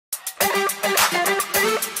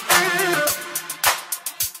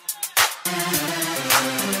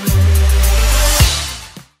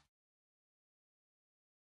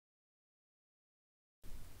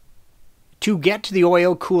To get to the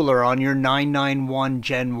oil cooler on your 991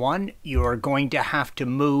 Gen 1, you are going to have to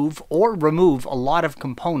move or remove a lot of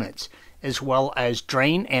components, as well as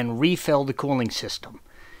drain and refill the cooling system.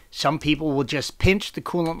 Some people will just pinch the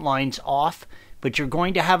coolant lines off, but you're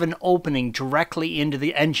going to have an opening directly into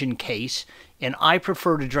the engine case, and I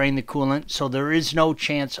prefer to drain the coolant so there is no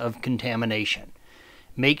chance of contamination.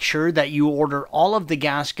 Make sure that you order all of the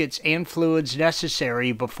gaskets and fluids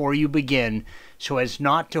necessary before you begin so as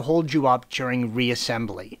not to hold you up during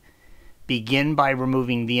reassembly. Begin by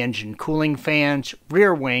removing the engine cooling fans,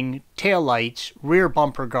 rear wing, tail lights, rear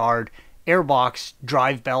bumper guard, airbox,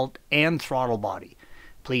 drive belt, and throttle body.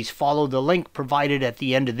 Please follow the link provided at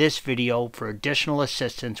the end of this video for additional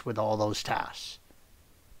assistance with all those tasks.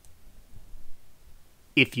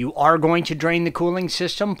 If you are going to drain the cooling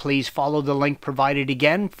system, please follow the link provided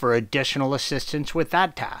again for additional assistance with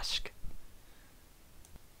that task.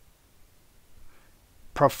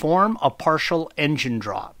 Perform a partial engine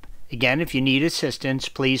drop. Again, if you need assistance,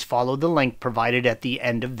 please follow the link provided at the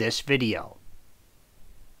end of this video.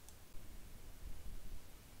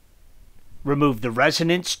 Remove the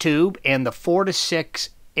resonance tube and the 4 to 6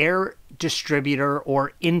 air distributor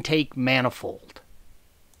or intake manifold.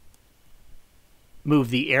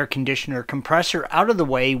 Move the air conditioner compressor out of the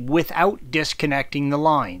way without disconnecting the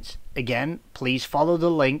lines. Again, please follow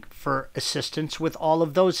the link for assistance with all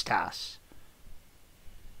of those tasks.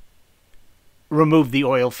 Remove the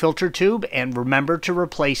oil filter tube and remember to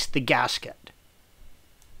replace the gasket.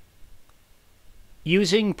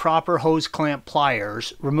 Using proper hose clamp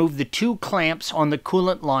pliers, remove the 2 clamps on the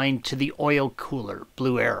coolant line to the oil cooler,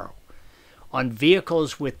 blue arrow. On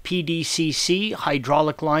vehicles with PDCC,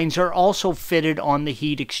 hydraulic lines are also fitted on the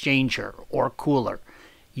heat exchanger or cooler.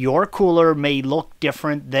 Your cooler may look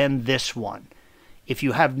different than this one. If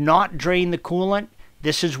you have not drained the coolant,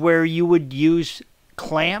 this is where you would use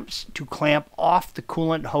clamps to clamp off the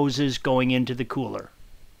coolant hoses going into the cooler.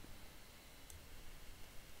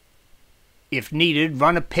 If needed,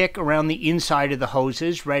 run a pick around the inside of the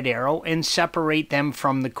hoses, red arrow, and separate them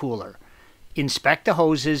from the cooler. Inspect the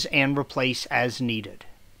hoses and replace as needed.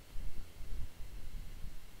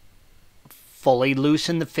 Fully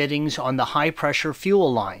loosen the fittings on the high-pressure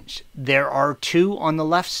fuel lines. There are 2 on the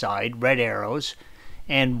left side, red arrows,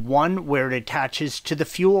 and 1 where it attaches to the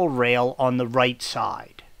fuel rail on the right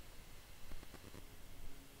side.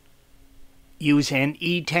 Use an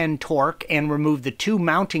E10 torque and remove the 2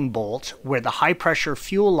 mounting bolts where the high-pressure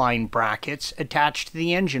fuel line brackets attach to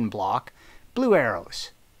the engine block, blue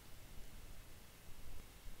arrows.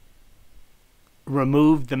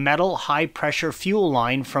 Remove the metal high-pressure fuel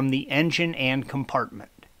line from the engine and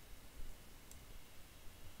compartment.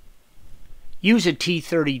 Use a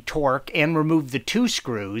T30 torque and remove the 2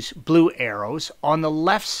 screws, blue arrows, on the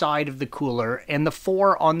left side of the cooler and the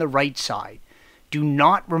 4 on the right side. Do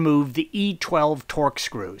not remove the E12 torque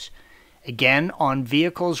screws. Again, on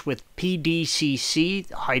vehicles with PDCC,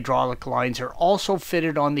 the hydraulic lines are also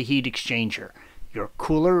fitted on the heat exchanger. Your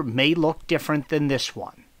cooler may look different than this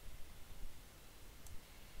one.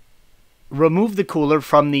 Remove the cooler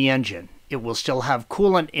from the engine. It will still have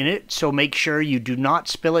coolant in it, so make sure you do not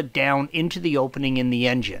spill it down into the opening in the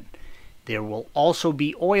engine. There will also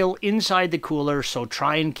be oil inside the cooler, so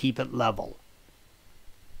try and keep it level.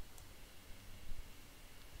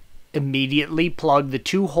 Immediately plug the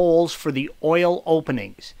 2 holes for the oil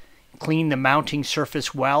openings. Clean the mounting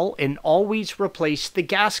surface well and always replace the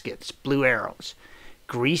gaskets, blue arrows.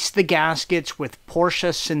 Grease the gaskets with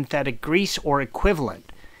Porsche synthetic grease or equivalent.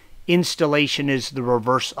 Installation is the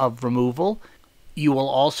reverse of removal. You will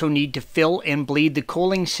also need to fill and bleed the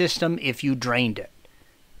cooling system if you drained it.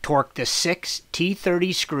 Torque the 6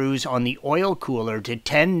 T30 screws on the oil cooler to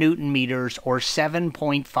 10 Newton meters or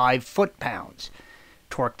 7.5 foot-pounds.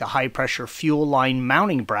 Torque the high-pressure fuel line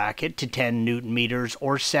mounting bracket to 10 Newton meters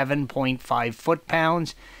or 7.5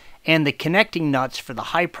 foot-pounds, and the connecting nuts for the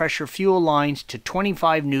high-pressure fuel lines to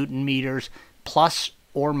 25 Newton meters plus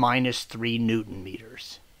or minus 3 Newton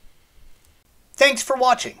meters. Thanks for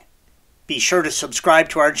watching. Be sure to subscribe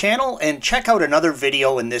to our channel and check out another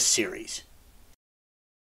video in this series.